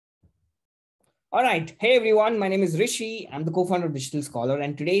All right. Hey, everyone. My name is Rishi. I'm the co-founder of Digital Scholar.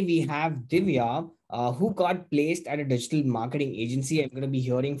 And today we have Divya, who got placed at a digital marketing agency. I'm going to be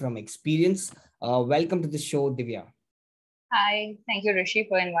hearing from experience. Welcome to the show, Divya. Hi, thank you, Rishi,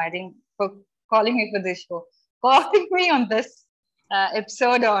 for calling me for this show, calling me on this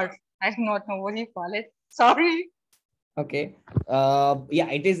episode, or I do not know what you call it. Sorry. Okay. Yeah,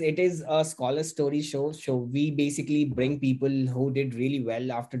 it is a scholar story show. So we basically bring people who did really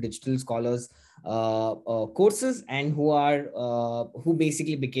well after digital scholars courses and who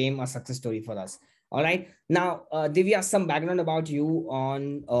basically became a success story for us. All right. Now, Divya, some background about you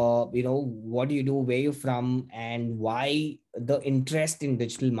on what do you do, where you from, and why the interest in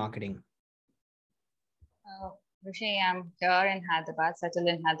digital marketing. Rishi, I'm here in Hyderabad, settled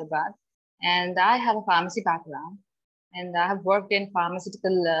in Hyderabad, and I have a pharmacy background, and I have worked in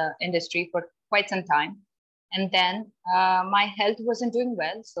pharmaceutical industry for quite some time. And then my health wasn't doing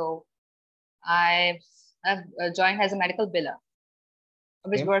well, so I've, I've joined as a medical biller. I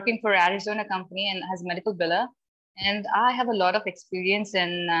was Okay. working for Arizona company and as a medical biller, and I have a lot of experience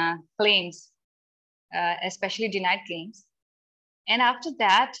in claims, especially denied claims. And after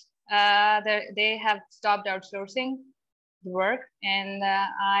that, they have stopped outsourcing the work, and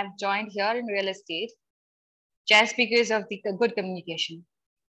I've joined here in real estate just because of the good communication,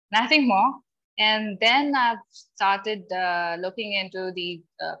 nothing more. And then I've started looking into the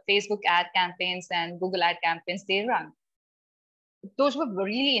Facebook ad campaigns and Google ad campaigns they run. Those were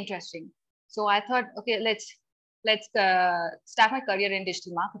really interesting. So I thought, okay, let's start my career in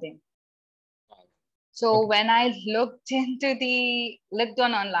digital marketing. So Okay. when I looked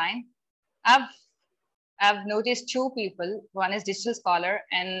on online, I've I've noticed two people. One is Digital Scholar,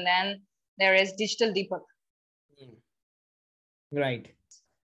 and then there is Digital Deepak. Mm. Right.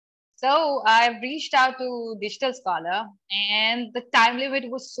 So I've reached out to Digital Scholar, and the time limit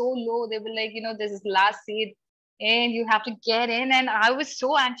was so low. They were like, this is last seat, and you have to get in. And I was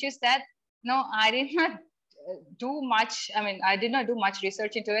so anxious that no, I did not do much. I mean, I did not do much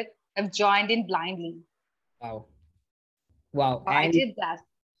research into it. I've joined in blindly. Wow. Wow. I did that.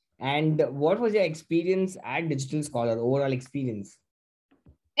 And what was your experience at Digital Scholar? Overall experience.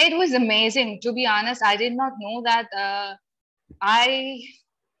 It was amazing. To be honest, I did not know that. I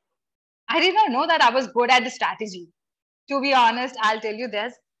I did not know that I was good at the strategy. To be honest, I'll tell you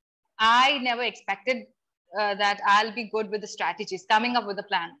this. I never expected that I'll be good with the strategies, coming up with a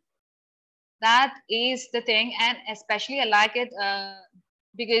plan. That is the thing, and especially I like it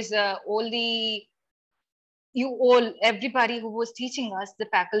because everybody who was teaching us, the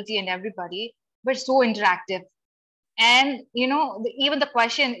faculty and everybody, were so interactive. And even the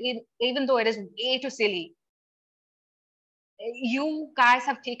question, even though it is way too silly, you guys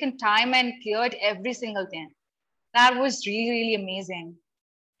have taken time and cleared every single thing. That was really, really amazing.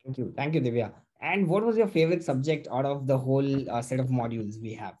 Thank you. Thank you, Divya. And what was your favorite subject out of the whole set of modules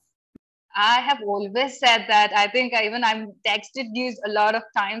we have? I have always said that. I think I'm texted you a lot of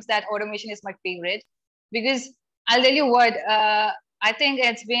times that automation is my favorite because I'll tell you what, I think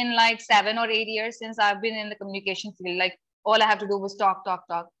it's been like 7 or 8 years since I've been in the communication field. Like all I have to do was talk, talk,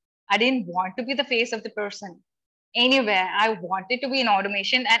 talk. I didn't want to be the face of the person anywhere. I wanted to be in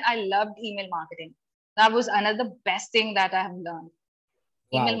automation and I loved email marketing. That was another best thing that I have learned.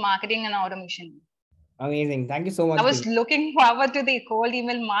 Email Wow. marketing and automation. Amazing. Thank you so I much, was Divya. looking forward to the cold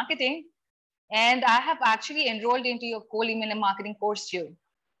email marketing, and I have actually enrolled into your cold email marketing course too.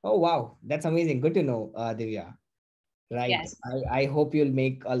 Oh, wow. That's amazing. Good to know, Divya. Right. Yes. I hope you'll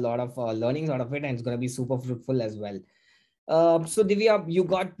make a lot of learnings out of it and it's going to be super fruitful as well. So Divya, you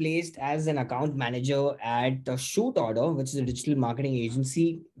got placed as an account manager at Shootorder, which is a digital marketing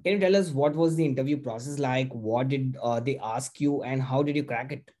agency. Can you tell us what was the interview process like? What did they ask you and how did you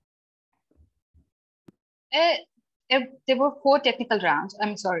crack it? Uh, there were four technical rounds.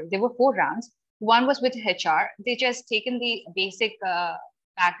 I'm sorry, there were four rounds. One was with HR. They just taken the basic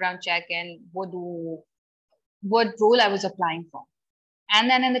background check and what role I was applying for. And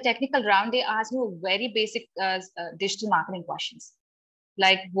then in the technical round, they asked me very basic digital marketing questions,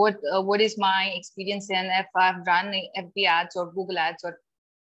 like what is my experience in if I've run FB ads or Google ads, or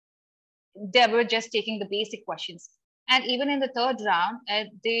they were just taking the basic questions. And even in the third round,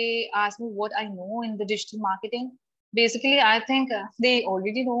 they asked me what I know in the digital marketing. Basically, I think they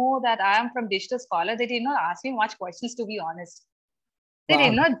already know that I am from Digital Scholar. They did not ask me much questions, to be honest. They did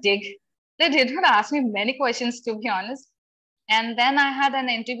Wow. not dig. They did not ask me many questions, to be honest. And then I had an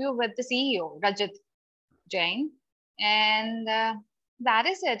interview with the CEO, Rajat Jain, and that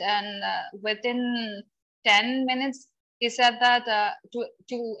is it. And within 10 minutes, he said that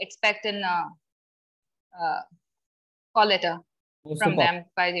to expect an call letter Oh, from super. them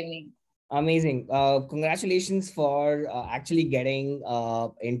by the evening. Amazing. Congratulations for actually getting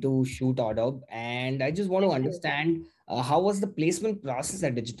into Shootorder. And I just want to Thank you. understand how was the placement process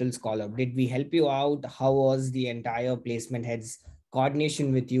at Digital Scholar? Did we help you out? How was the entire placement heads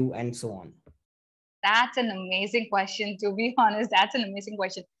coordination with you and so on? That's an amazing question. To be honest, that's an amazing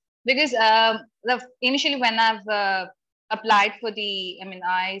question because initially when I've applied for the, I mean,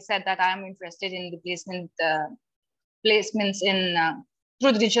 I said that I'm interested in the placements in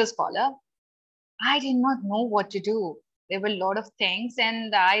through the Digital Scholar. I did not know what to do. There were a lot of things,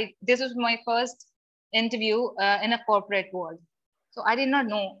 and I this was my first interview in a corporate world. So I did not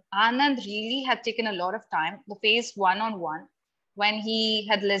know. Anand really had taken a lot of time. The phase one-on-one, when he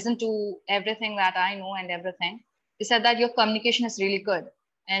had listened to everything that I know and everything, he said that your communication is really good,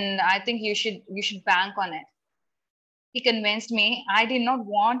 and I think you should bank on it. He convinced me. I did not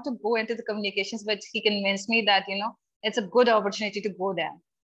want to go into the communications, but he convinced me that it's a good opportunity to go there.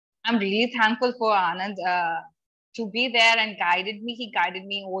 I'm really thankful for Anand to be there and guided me. He guided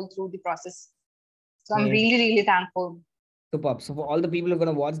me all through the process. So I'm Amazing. really, really thankful. Superb. So for all the people who are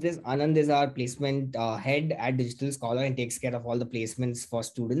going to watch this, Anand is our placement head at Digital Scholar and takes care of all the placements for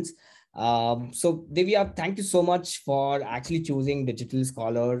students. So Divya, thank you so much for actually choosing Digital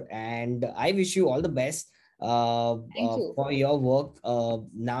Scholar, and I wish you all the best Thank you. for your work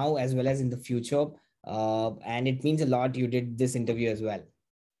now as well as in the future. And it means a lot you did this interview as well.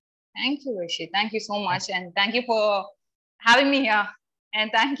 Thank you, Rishi. Thank you so much. And thank you for having me here.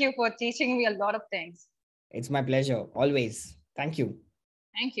 And thank you for teaching me a lot of things. It's my pleasure always. Thank you.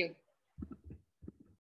 Thank you.